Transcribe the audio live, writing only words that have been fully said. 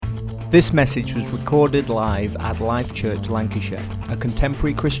This message was recorded live at Life Church Lancashire, a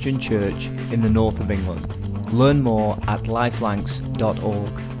contemporary Christian church in the north of England. Learn more at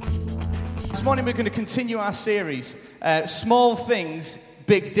lifelancs.org. This morning we're going to continue our series, Small Things,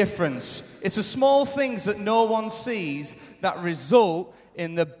 Big Difference. It's the small things that no one sees that result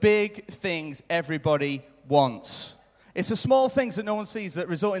in the big things everybody wants. It's the small things that no one sees that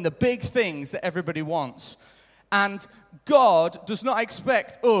result in the big things that everybody wants. And God does not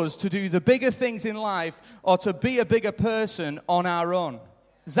expect us to do the bigger things in life or to be a bigger person on our own.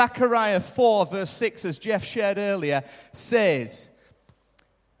 Zechariah 4 verse 6, as Jeff shared earlier, says,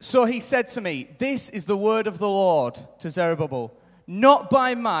 "So he said to me, this is the word of the Lord to Zerubbabel, not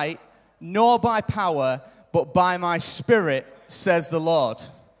by might nor by power, but by my spirit, says the Lord."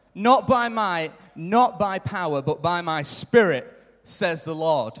 Not by might, not by power, but by my spirit, says the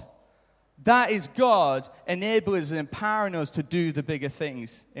Lord. That is God enabling us and empowering us to do the bigger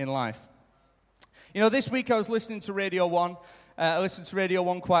things in life. You know, this week I was listening to Radio 1. I listened to Radio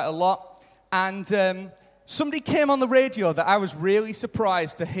 1 quite a lot. And somebody came on the radio that I was really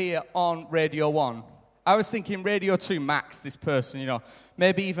surprised to hear on Radio 1. I was thinking Radio 2 max, this person, you know,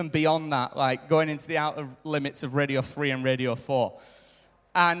 maybe even beyond that, like going into the outer limits of Radio 3 and Radio 4.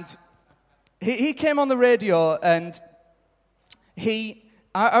 And he came on the radio and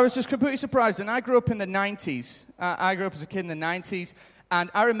I was just completely surprised, and I grew up in the 90s. I grew up as a kid in the 90s, and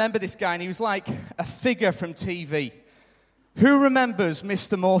I remember this guy, and he was like a figure from TV. Who remembers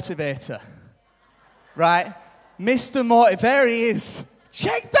Mr. Motivator? Right? Mr. Motivator, there he is.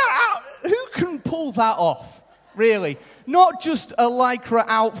 Check that out. Who can pull that off, really? Not just a Lycra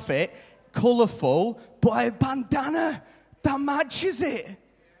outfit, colourful, but a bandana that matches it.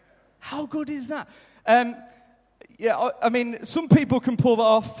 How good is that? Yeah, I mean, some people can pull that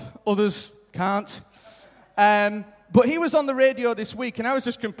off, others can't. But he was on the radio this week, and I was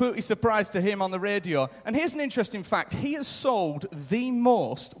just completely surprised to hear him on the radio. And here's an interesting fact. He has sold the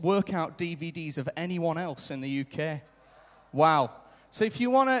most workout DVDs of anyone else in the UK. Wow. So if you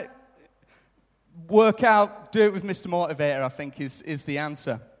want to work out, do it with Mr. Motivator, I think is the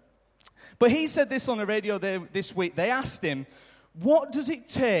answer. But he said this on the radio this week. They asked him, what does it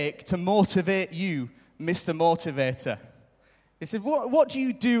take to motivate you, Mr. Motivator? He said, what do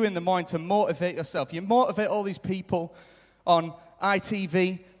you do in the morning to motivate yourself? You motivate all these people on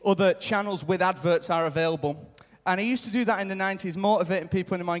ITV, other channels with adverts are available. And he used to do that in the 90s, motivating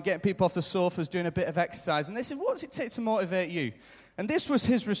people in the morning, getting people off the sofas, doing a bit of exercise. And they said, what does it take to motivate you? And this was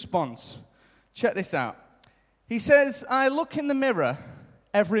his response. Check this out. He says, I look in the mirror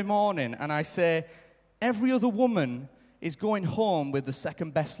every morning and I say, every other woman is going home with the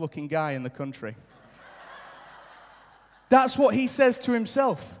second best looking guy in the country. That's what he says to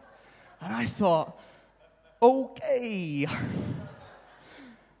himself. And I thought, okay.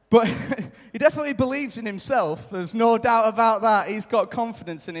 But he definitely believes in himself. There's no doubt about that. He's got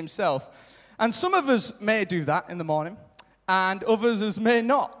confidence in himself. And some of us may do that in the morning, and others may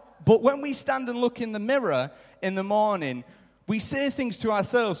not. But when we stand and look in the mirror in the morning, we say things to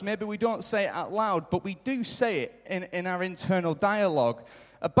ourselves. Maybe we don't say it out loud, but we do say it in our internal dialogue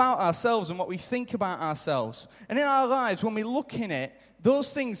about ourselves and what we think about ourselves. And in our lives, when we look in it,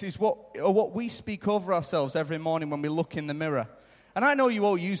 those things are what we speak over ourselves every morning when we look in the mirror. And I know you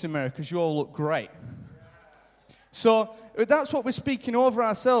all use a mirror because you all look great. So that's what we're speaking over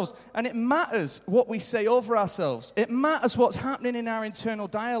ourselves. And it matters what we say over ourselves. It matters what's happening in our internal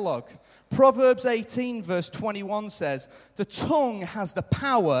dialogue. Proverbs 18 verse 21 says, the tongue has the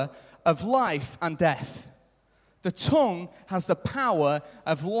power of life and death. The tongue has the power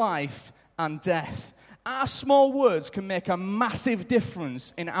of life and death. Our small words can make a massive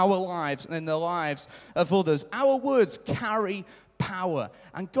difference in our lives and in the lives of others. Our words carry power,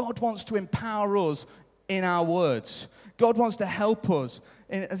 and God wants to empower us in our words. God wants to help us,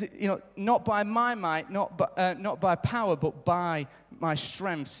 not by my might, not by power, but by my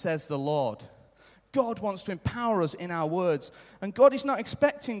strength, says the Lord. God wants to empower us in our words. And God is not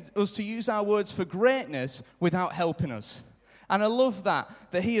expecting us to use our words for greatness without helping us. And I love that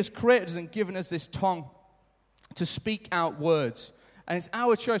He has created us and given us this tongue to speak out words. And it's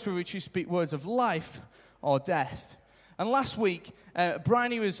our choice whether we choose to speak words of life or death. And last week,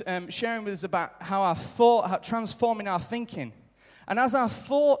 Bryony was sharing with us about how transforming our thinking. And as our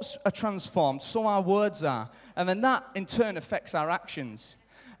thoughts are transformed, so our words are. And then that, in turn, affects our actions.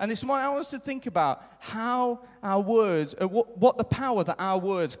 And this morning, I want us to think about how our words, what the power that our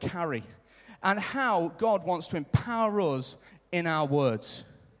words carry, and how God wants to empower us in our words.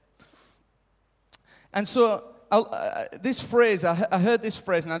 And so, this phrase, I heard this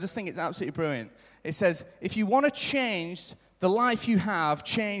phrase, and I just think it's absolutely brilliant. It says, if you want to change the life you have,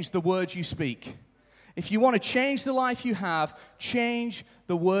 change the words you speak. If you want to change the life you have, change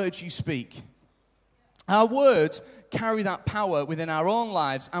the words you speak. Our words carry that power within our own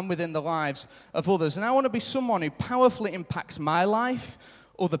lives and within the lives of others. And I want to be someone who powerfully impacts my life,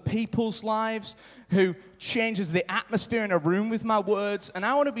 other people's lives, who changes the atmosphere in a room with my words. And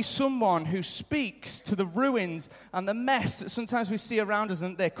I want to be someone who speaks to the ruins and the mess that sometimes we see around us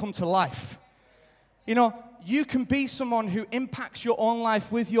and they come to life. You know, you can be someone who impacts your own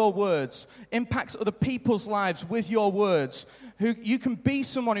life with your words, impacts other people's lives with your words. You can be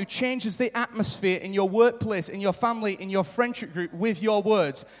someone who changes the atmosphere in your workplace, in your family, in your friendship group with your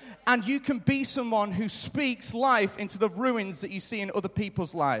words. And you can be someone who speaks life into the ruins that you see in other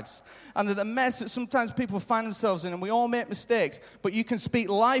people's lives. And the mess that sometimes people find themselves in, and we all make mistakes, but you can speak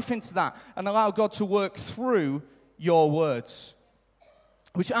life into that and allow God to work through your words,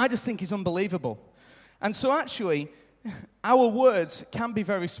 which I just think is unbelievable. And so actually, our words can be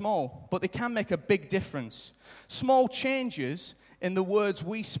very small, but they can make a big difference. Small changes in the words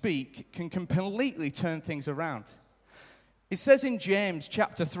we speak can completely turn things around. It says in James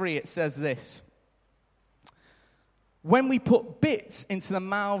chapter 3, it says this: when we put bits into the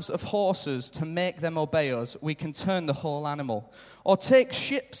mouths of horses to make them obey us, we can turn the whole animal. Or take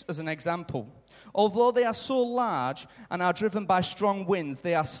ships as an example. Although they are so large and are driven by strong winds,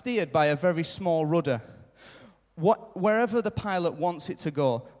 they are steered by a very small rudder, wherever the pilot wants it to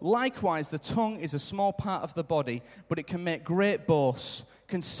go. Likewise, the tongue is a small part of the body, but it can make great boasts.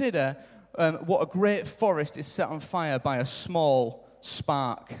 Consider what a great forest is set on fire by a small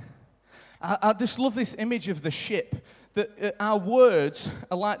spark. I just love this image of the ship, that our words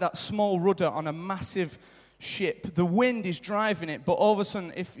are like that small rudder on a massive ship. The wind is driving it, but all of a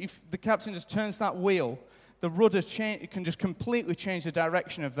sudden, if the captain just turns that wheel, the rudder can just completely change the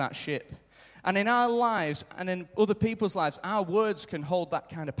direction of that ship. And in our lives and in other people's lives, our words can hold that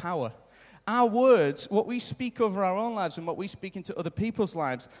kind of power. Our words, what we speak over our own lives and what we speak into other people's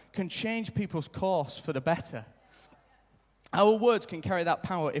lives, can change people's course for the better. Our words can carry that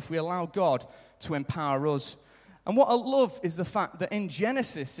power if we allow God to empower us. And what I love is the fact that in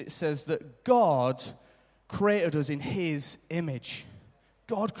Genesis it says that God created us in His image.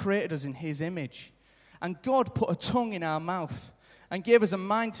 God created us in His image. And God put a tongue in our mouth and gave us a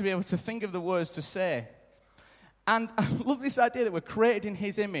mind to be able to think of the words to say. And I love this idea that we're created in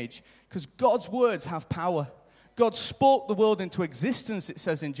His image because God's words have power. God spoke the world into existence, it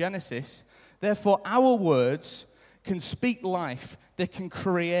says in Genesis. Therefore, our words can speak life. They can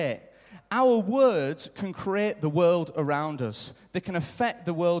create. Our words can create the world around us. They can affect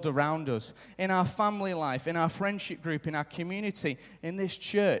the world around us. In our family life, in our friendship group, in our community, in this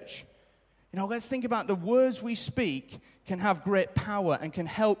church. You know, let's think about the words we speak can have great power and can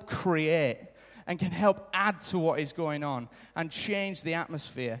help create and can help add to what is going on and change the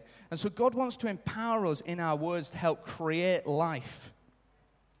atmosphere. And so God wants to empower us in our words to help create life.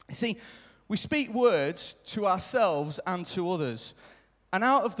 You see, we speak words to ourselves and to others. And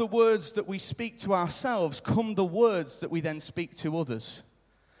out of the words that we speak to ourselves come the words that we then speak to others.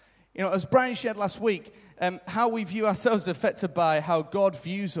 You know, as Brian shared last week, how we view ourselves is affected by how God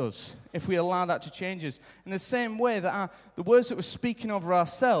views us, if we allow that to change us. In the same way that the words that we're speaking over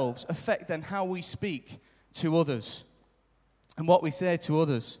ourselves affect then how we speak to others and what we say to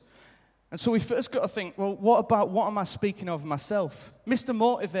others. And so we first got to think, well, what am I speaking over myself? Mr.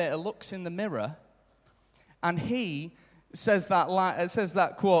 Motivator looks in the mirror and he says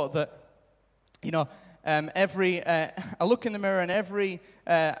that quote that, you know, I look in the mirror and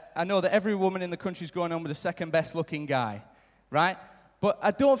I know that every woman in the country is going on with the second best looking guy, right? But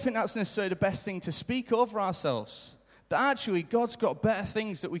I don't think that's necessarily the best thing to speak over ourselves. That actually God's got better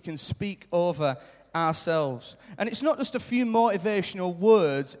things that we can speak over ourselves. And it's not just a few motivational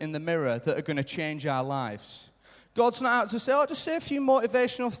words in the mirror that are going to change our lives. God's not out to say, just say a few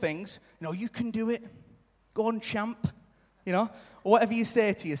motivational things. You know, you can do it. Go on, champ. You know, or whatever you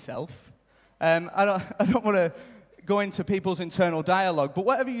say to yourself. I don't want to go into people's internal dialogue, but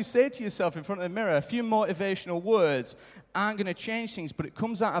whatever you say to yourself in front of the mirror, a few motivational words aren't going to change things, but it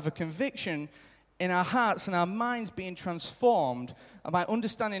comes out of a conviction in our hearts and our minds being transformed by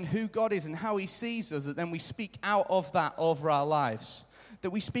understanding who God is and how He sees us, that then we speak out of that over our lives. That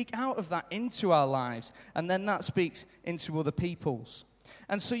we speak out of that into our lives, and then that speaks into other people's.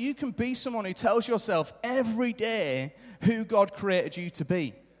 And so you can be someone who tells yourself every day who God created you to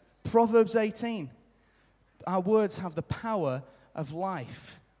be. Proverbs 18. Our words have the power of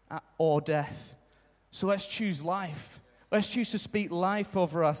life or death. So let's choose life. Let's choose to speak life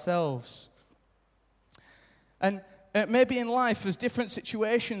over ourselves. And maybe in life there's different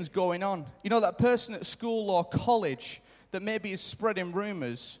situations going on. You know, that person at school or college that maybe is spreading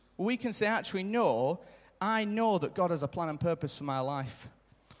rumors, we can say, actually, no, I know that God has a plan and purpose for my life.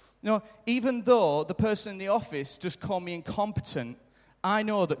 Even though the person in the office just called me incompetent, I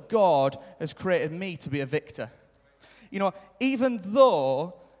know that God has created me to be a victor. Even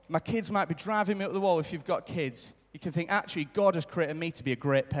though my kids might be driving me up the wall, if you've got kids, you can think, actually, God has created me to be a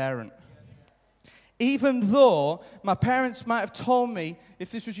great parent. Even though my parents might have told me,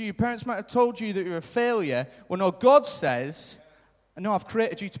 if this was you, your parents might have told you that you're a failure. Well, no, God says, no, I've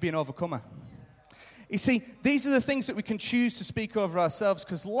created you to be an overcomer. You see, these are the things that we can choose to speak over ourselves,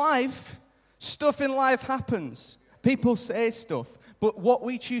 because stuff in life happens. People say stuff, but what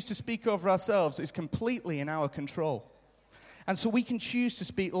we choose to speak over ourselves is completely in our control. And so we can choose to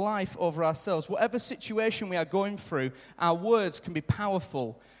speak life over ourselves. Whatever situation we are going through, our words can be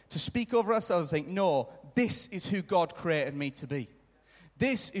powerful to speak over ourselves and say, no, this is who God created me to be.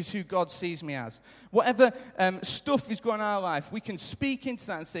 This is who God sees me as. Whatever stuff is going on in our life, we can speak into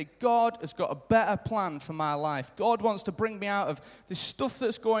that and say, God has got a better plan for my life. God wants to bring me out of this stuff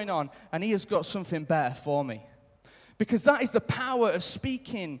that's going on, and he has got something better for me. Because that is the power of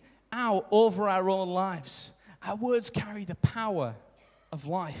speaking out over our own lives. Our words carry the power of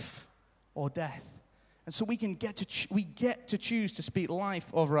life or death. And so we get to choose to speak life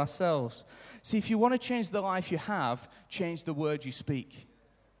over ourselves. See, if you want to change the life you have, change the word you speak.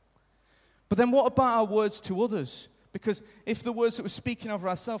 But then what about our words to others? Because if the words that we're speaking over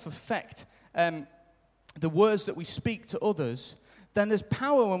ourselves affect the words that we speak to others, then there's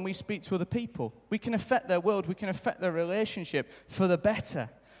power when we speak to other people. We can affect their world, we can affect their relationship for the better.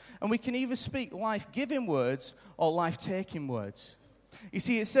 And we can either speak life-giving words or life-taking words. You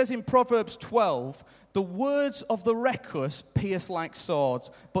see, it says in Proverbs 12, the words of the reckless pierce like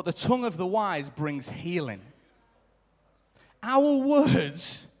swords, but the tongue of the wise brings healing. Our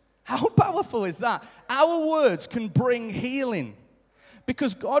words, how powerful is that? Our words can bring healing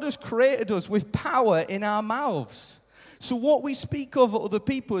because God has created us with power in our mouths. So what we speak over other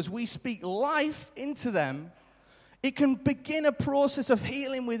people as we speak life into them, it can begin a process of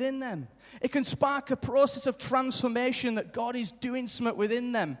healing within them. It can spark a process of transformation that God is doing something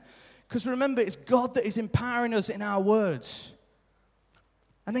within them. Because remember, it's God that is empowering us in our words.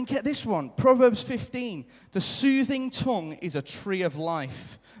 And then get this one, Proverbs 15. The soothing tongue is a tree of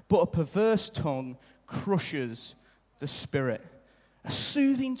life, but a perverse tongue crushes the spirit. A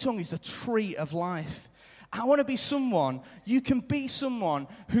soothing tongue is a tree of life. I want to be someone, you can be someone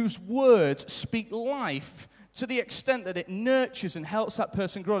whose words speak life to the extent that it nurtures and helps that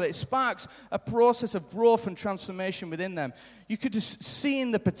person grow, that it sparks a process of growth and transformation within them. You could just see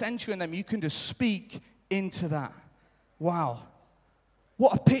in the potential in them, you can just speak into that. Wow.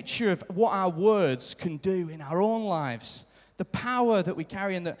 What a picture of what our words can do in our own lives. The power that we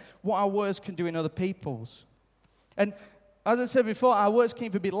carry and what our words can do in other people's. And as I said before, our words can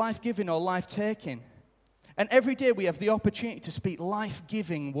either be life-giving or life-taking. And every day we have the opportunity to speak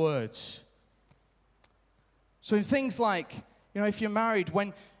life-giving words. So in things like, if you're married,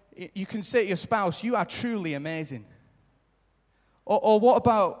 when you can say to your spouse, you are truly amazing. Or what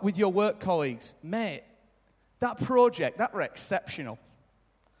about with your work colleagues? Mate, that project, that were exceptional.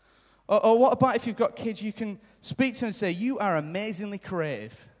 Or what about if you've got kids, you can speak to them and say, you are amazingly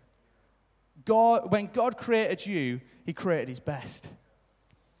creative. When God created you, he created his best.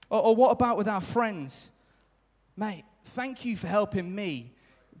 Or what about with our friends? Mate, thank you for helping me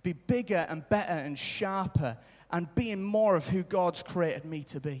be bigger and better and sharper and being more of who God's created me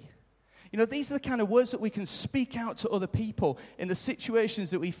to be. These are the kind of words that we can speak out to other people in the situations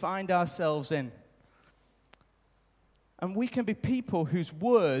that we find ourselves in. And we can be people whose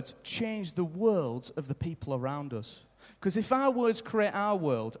words change the worlds of the people around us. Because if our words create our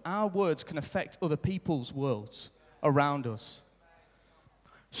world, our words can affect other people's worlds around us.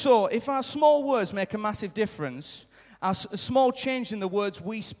 So if our small words make a massive difference, a small change in the words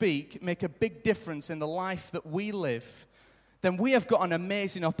we speak make a big difference in the life that we live, then we have got an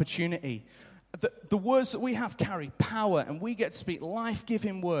amazing opportunity. The words that we have carry power, and we get to speak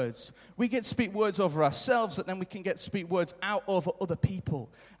life-giving words. We get to speak words over ourselves, that then we can get to speak words out over other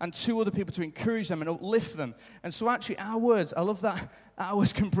people and to other people to encourage them and uplift them. And so actually our words, I love that, our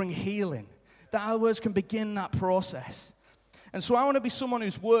words can bring healing. That our words can begin that process. And so I want to be someone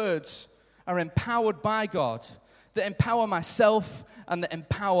whose words are empowered by God, that empower myself and that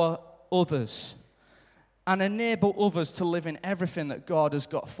empower others and enable others to live in everything that God has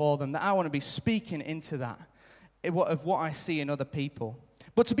got for them. That I want to be speaking into that, of what I see in other people.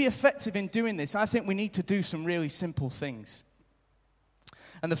 But to be effective in doing this, I think we need to do some really simple things.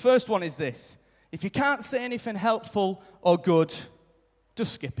 And the first one is this. If you can't say anything helpful or good,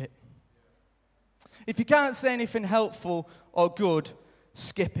 just skip it. If you can't say anything helpful or good,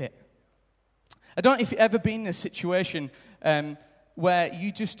 skip it. I don't know if you've ever been in a situation where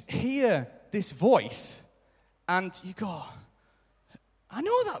you just hear this voice and you go, I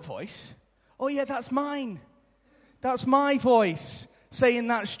know that voice. Oh yeah, that's mine. That's my voice saying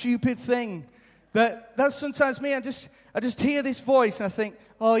that stupid thing. That's sometimes me. I just hear this voice and I think,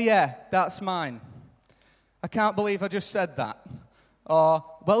 oh yeah, that's mine. I can't believe I just said that. Or,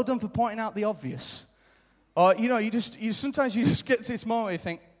 well done for pointing out the obvious. Or, sometimes you just get to this moment where you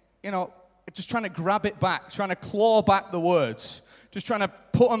think, just trying to grab it back, trying to claw back the words, just trying to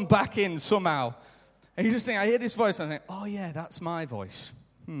put them back in somehow. And you just think, I hear this voice and I think, oh yeah, that's my voice.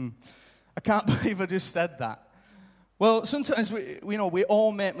 I can't believe I just said that. Well, sometimes we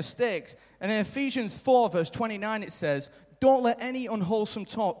all make mistakes. And in Ephesians 4, verse 29, it says, don't let any unwholesome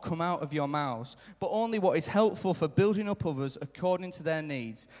talk come out of your mouths, but only what is helpful for building up others according to their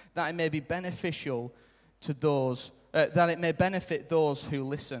needs, that it may be beneficial to those, that it may benefit those who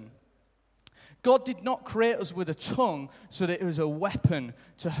listen. God did not create us with a tongue so that it was a weapon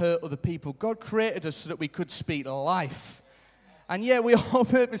to hurt other people. God created us so that we could speak life. And yeah, we all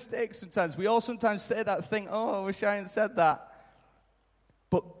make mistakes sometimes. We all sometimes say that thing, oh, I wish I hadn't said that.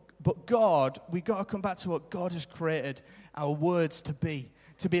 But God, we got to come back to what God has created our words to be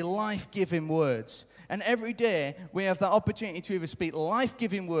life-giving words. And every day we have that opportunity to either speak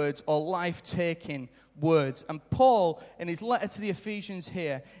life-giving words or life-taking words. And Paul, in his letter to the Ephesians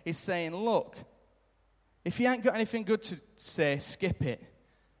here, is saying, look, if you ain't got anything good to say, skip it.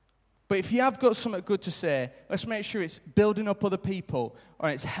 But if you have got something good to say, let's make sure it's building up other people or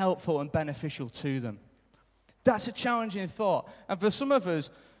it's helpful and beneficial to them. That's a challenging thought. And for some of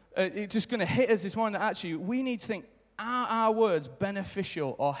us, it's just going to hit us this morning that actually we need to think, are our words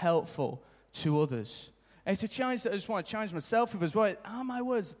beneficial or helpful to others? And it's a challenge that I just want to challenge myself with as well. Are my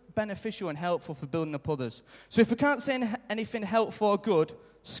words beneficial and helpful for building up others? So if we can't say anything helpful or good,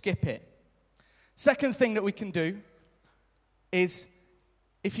 skip it. Second thing that we can do is,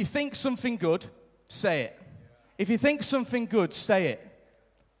 if you think something good, say it. If you think something good, say it.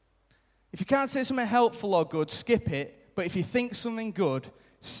 If you can't say something helpful or good, skip it. But if you think something good,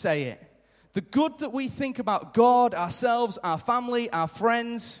 say it. The good that we think about God, ourselves, our family, our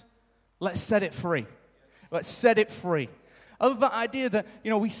friends, let's set it free. Let's set it free. I love that idea that,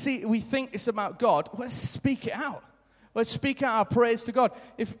 we think it's about God. Let's speak it out. Let's speak out our praise to God.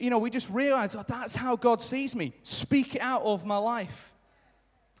 If, we just realize, that's how God sees me. Speak it out of my life.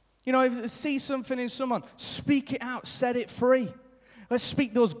 If you see something in someone, speak it out, set it free. Let's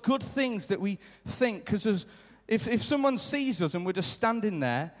speak those good things that we think. Because if someone sees us and we're just standing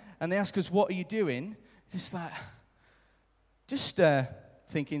there and they ask us, what are you doing? Just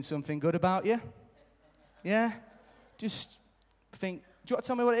thinking something good about you. Yeah? Just think, do you want to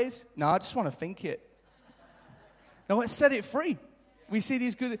tell me what it is? No, I just want to think it. No, let's set it free. We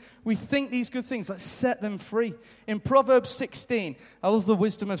think these good things. Let's set them free. In Proverbs 16, I love the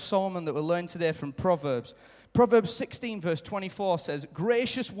wisdom of Solomon that we'll learn today from Proverbs. Proverbs 16, verse 24 says,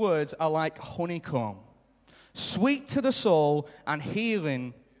 gracious words are like honeycomb, sweet to the soul and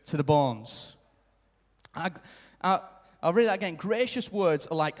healing to the bones. I'll read that again. Gracious words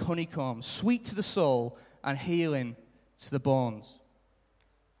are like honeycomb, sweet to the soul and healing to the bones.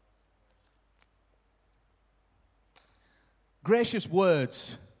 Gracious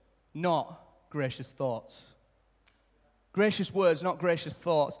words, not gracious thoughts. Gracious words, not gracious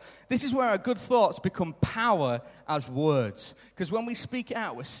thoughts. This is where our good thoughts become power as words. Because when we speak it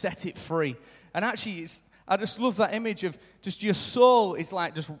out, we set it free. And actually, I just love that image of just your soul is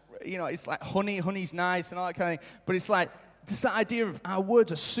like just, it's like honey's nice and all that kind of thing. But it's like, just that idea of our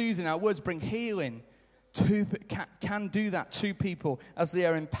words are soothing, our words bring healing, can do that to people as they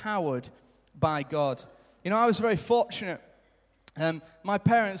are empowered by God. I was very fortunate. My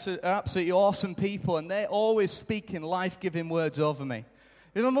parents are absolutely awesome people, and they're always speaking life-giving words over me.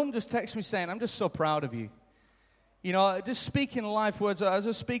 My mum just texted me saying, I'm just so proud of you. Just speaking life words. I was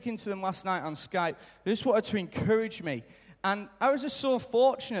just speaking to them last night on Skype. They just wanted to encourage me. And I was just so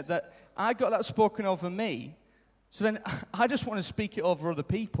fortunate that I got that spoken over me. So then I just want to speak it over other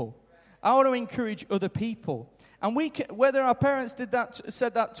people. I want to encourage other people. And whether our parents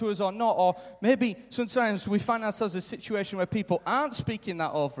said that to us or not, or maybe sometimes we find ourselves in a situation where people aren't speaking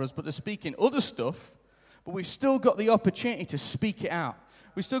that over us, but they're speaking other stuff, but we've still got the opportunity to speak it out.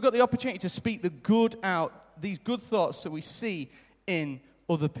 We've still got the opportunity to speak the good out, these good thoughts that we see in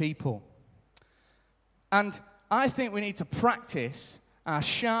other people. And I think we need to practice our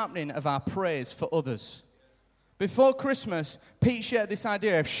sharpening of our praise for others. Before Christmas, Pete shared this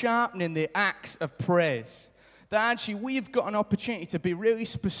idea of sharpening the axe of praise. that actually we've got an opportunity to be really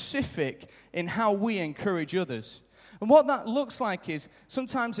specific in how we encourage others. And what that looks like is,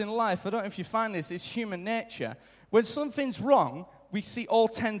 sometimes in life, I don't know if you find this, it's human nature. When something's wrong, we see all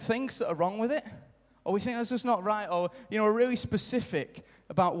 10 things that are wrong with it. Or we think that's just not right. Or, we're really specific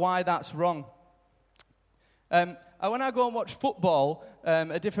about why that's wrong. When I go and watch football,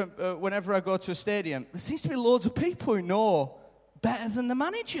 whenever I go to a stadium, there seems to be loads of people who know better than the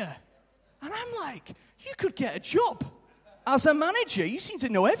manager. And I'm like, you could get a job as a manager. You seem to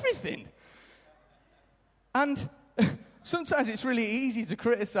know everything. And sometimes it's really easy to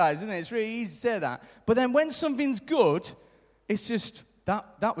criticize, isn't it? It's really easy to say that. But then when something's good, it's just,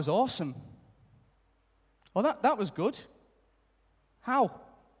 that was awesome. Or that was good. How?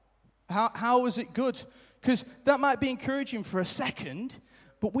 How was it good? Because that might be encouraging for a second,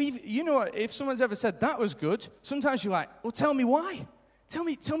 but if someone's ever said that was good, sometimes you're like, well, tell me why. Tell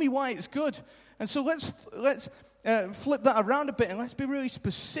me why it's good. And so let's flip that around a bit and let's be really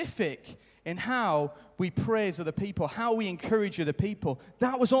specific in how we praise other people, how we encourage other people.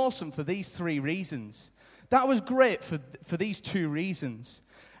 That was awesome for these 3 reasons. That was great for these 2 reasons.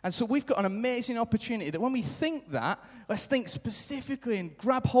 And so we've got an amazing opportunity that when we think that, let's think specifically and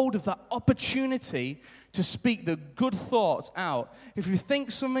grab hold of that opportunity to speak the good thoughts out. If you think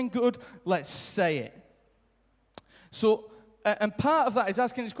something good, let's say it. So, and part of that is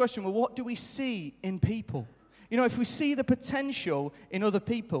asking this question, well, what do we see in people? If we see the potential in other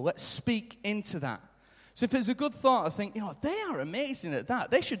people, let's speak into that. So if there's a good thought, I think, they are amazing at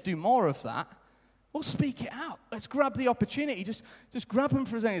that. They should do more of that. Well, speak it out. Let's grab the opportunity. Just grab them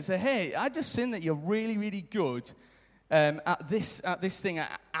for a second and say, hey, I just seen that you're really, really good at this thing,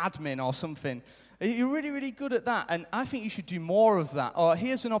 at admin or something. You're really, really good at that, and I think you should do more of that. Or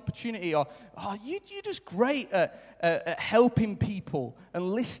here's an opportunity. Or, you're just great at helping people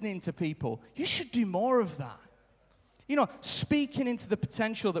and listening to people. You should do more of that. Speaking into the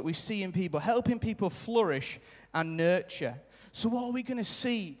potential that we see in people, helping people flourish and nurture. So what are we going to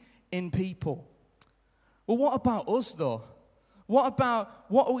see in people? Well, what about us, though? What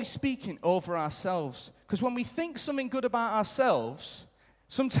are we speaking over ourselves? Because when we think something good about ourselves,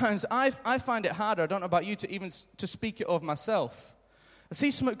 sometimes I find it harder, I don't know about you, to speak it over myself. I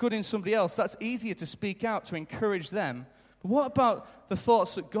see something good in somebody else, that's easier to speak out, to encourage them. But what about the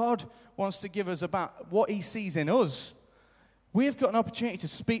thoughts that God wants to give us about what he sees in us? We've got an opportunity to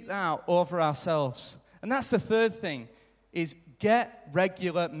speak that out over ourselves. And that's the third thing, is get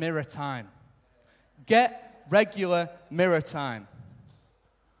regular mirror time. Get regular mirror time.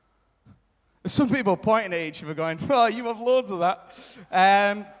 There's some people pointing at each other going, oh, you have loads of that.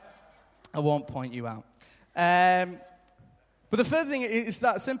 I won't point you out. But the third thing is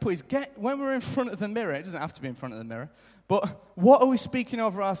that simple, is when we're in front of the mirror, it doesn't have to be in front of the mirror, but what are we speaking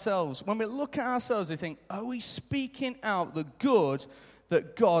over ourselves? When we look at ourselves, we think, are we speaking out the good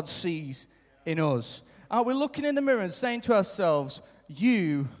that God sees in us? Are we looking in the mirror and saying to ourselves,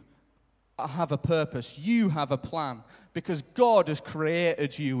 you have a purpose, you have a plan, because God has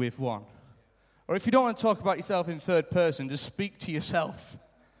created you with one? Or if you don't want to talk about yourself in third person, just speak to yourself.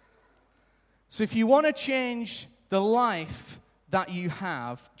 So if you want to change the life that you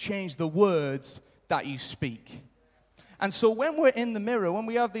have, change the words that you speak. And so when we're in the mirror, when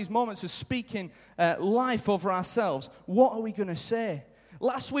we have these moments of speaking life over ourselves, what are we going to say?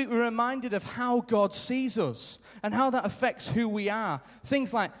 Last week we were reminded of how God sees us and how that affects who we are.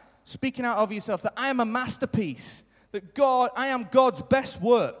 Things like speaking out of yourself, that I am a masterpiece, that I am God's best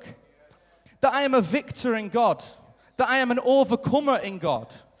work, that I am a victor in God, that I am an overcomer in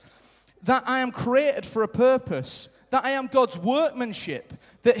God, that I am created for a purpose, that I am God's workmanship,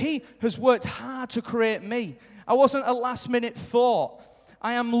 that he has worked hard to create me. I wasn't a last-minute thought.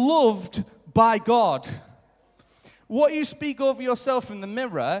 I am loved by God. What you speak over yourself in the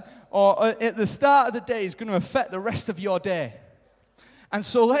mirror or at the start of the day is going to affect the rest of your day. And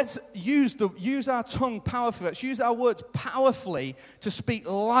so let's use our tongue powerfully. Let's use our words powerfully to speak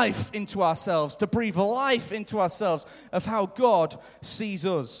life into ourselves, to breathe life into ourselves of how God sees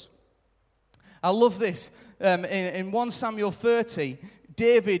us. I love this. In 1 Samuel 30,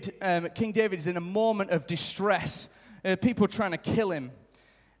 King David is in a moment of distress. People trying to kill him.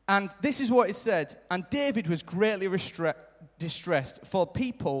 And this is what it said. And David was greatly distressed, for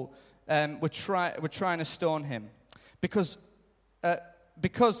people were trying to stone him. Because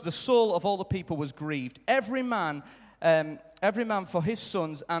the soul of all the people was grieved. Every man for his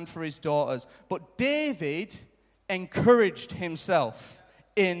sons and for his daughters. But David encouraged himself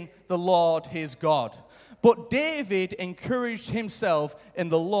in the Lord his God. But David encouraged himself in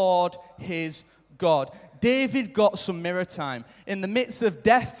the Lord his God. David got some mirror time. In the midst of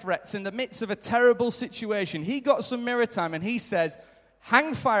death threats, in the midst of a terrible situation, he got some mirror time and he says,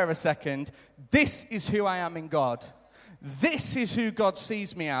 hang fire a second, this is who I am in God. This is who God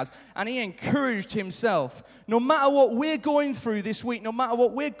sees me as. And he encouraged himself. No matter what we're going through this week, no matter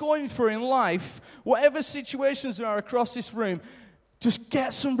what we're going through in life, whatever situations there are across this room, just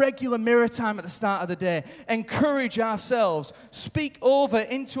get some regular mirror time at the start of the day. Encourage ourselves. Speak over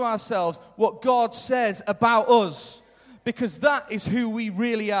into ourselves what God says about us. Because that is who we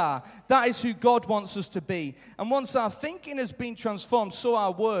really are. That is who God wants us to be. And once our thinking has been transformed, so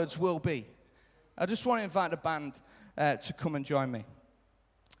our words will be. I just want to invite the band to come and join me.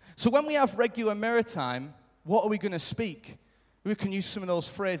 So when we have regular mirror time, what are we going to speak? We can use some of those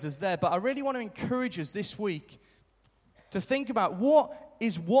phrases there, but I really want to encourage us this week to think about what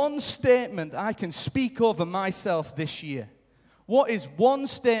is one statement that I can speak over myself this year. What is one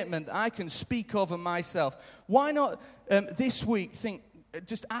statement that I can speak over myself? Why not this week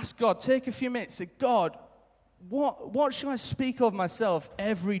just ask God, take a few minutes, say, God, what should I speak over myself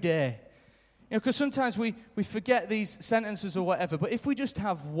every day? You know, because sometimes we forget these sentences or whatever, but if we just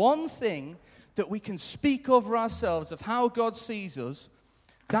have one thing that we can speak over ourselves of how God sees us,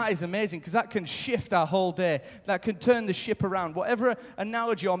 that is amazing, because that can shift our whole day. That can turn the ship around. Whatever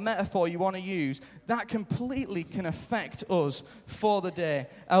analogy or metaphor you want to use, that completely can affect us for the day.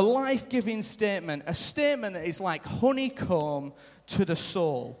 A life-giving statement, a statement that is like honeycomb to the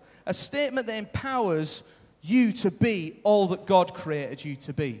soul. A statement that empowers you to be all that God created you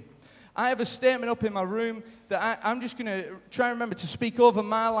to be. I have a statement up in my room that I'm just going to try and remember to speak over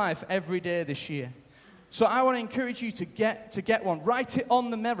my life every day this year. So I want to encourage you to get one. Write it on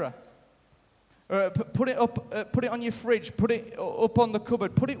the mirror. Put it up. Put it on your fridge. Put it up on the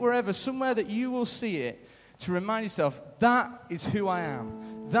cupboard. Put it wherever, somewhere that you will see it, to remind yourself, that is who I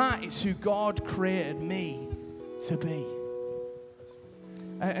am. That is who God created me to be.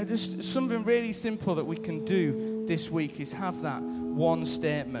 Just something really simple that we can do this week is have that one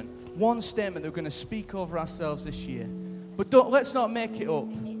statement. One statement that we're going to speak over ourselves this year. But let's not make it up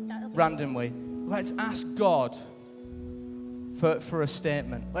randomly. Let's ask God for a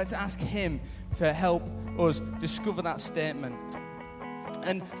statement. Let's ask Him to help us discover that statement.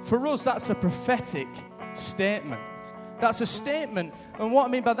 And for us, that's a prophetic statement. That's a statement, and what I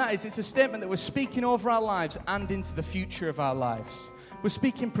mean by that is it's a statement that we're speaking over our lives and into the future of our lives. We're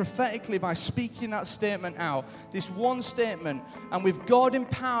speaking prophetically by speaking that statement out, this one statement, and with God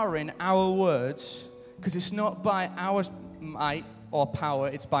empowering our words, because it's not by our might or power,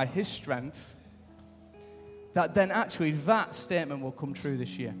 it's by His strength, that then actually that statement will come true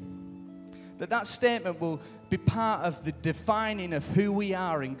this year. That statement will be part of the defining of who we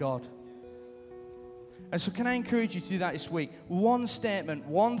are in God. And so can I encourage you to do that this week? One statement,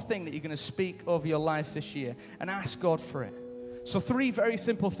 one thing that you're going to speak over your life this year, and ask God for it. So 3 very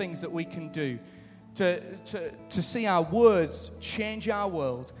simple things that we can do to see our words change our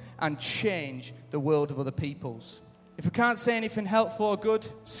world and change the world of other people's. If we can't say anything helpful or good,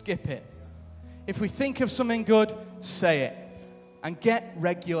 skip it. If we think of something good, say it. And get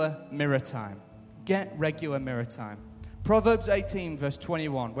regular mirror time. Get regular mirror time. Proverbs 18, verse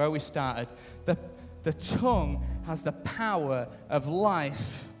 21, where we started. The tongue has the power of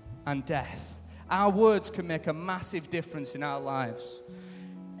life and death. Our words can make a massive difference in our lives.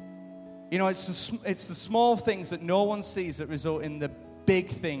 You know, it's the small things that no one sees that result in the big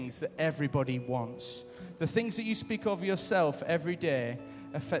things that everybody wants. The things that you speak over yourself every day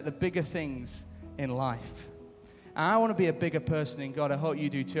affect the bigger things in life. And I want to be a bigger person in God. I hope you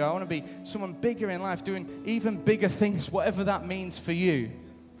do too. I want to be someone bigger in life, doing even bigger things, whatever that means for you.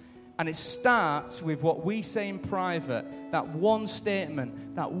 And it starts with what we say in private, that one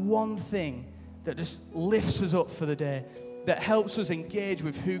statement, that one thing that just lifts us up for the day, that helps us engage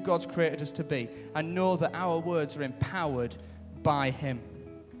with who God's created us to be and know that our words are empowered by Him.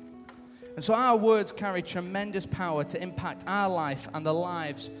 And so our words carry tremendous power to impact our life and the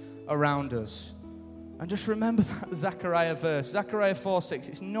lives around us. And just remember that Zechariah verse, Zechariah 4:6,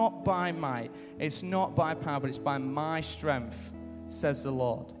 it's not by might, it's not by power, but it's by my strength, says the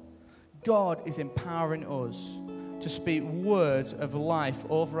Lord. God is empowering us to speak words of life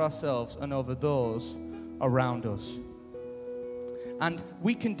over ourselves and over those around us. And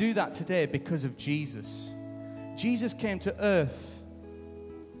we can do that today because of Jesus. Jesus came to earth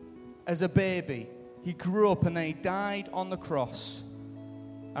as a baby. He grew up and then He died on the cross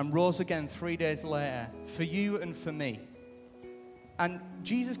and rose again 3 days later for you and for me. And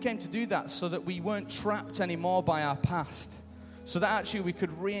Jesus came to do that so that we weren't trapped anymore by our past. So that actually we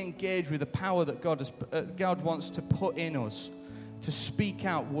could re-engage with the power that God wants to put in us to speak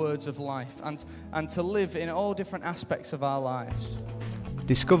out words of life and to live in all different aspects of our lives.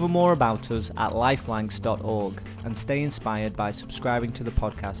 Discover more about us at lifelanks.org and stay inspired by subscribing to the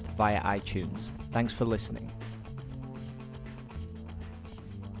podcast via iTunes. Thanks for listening.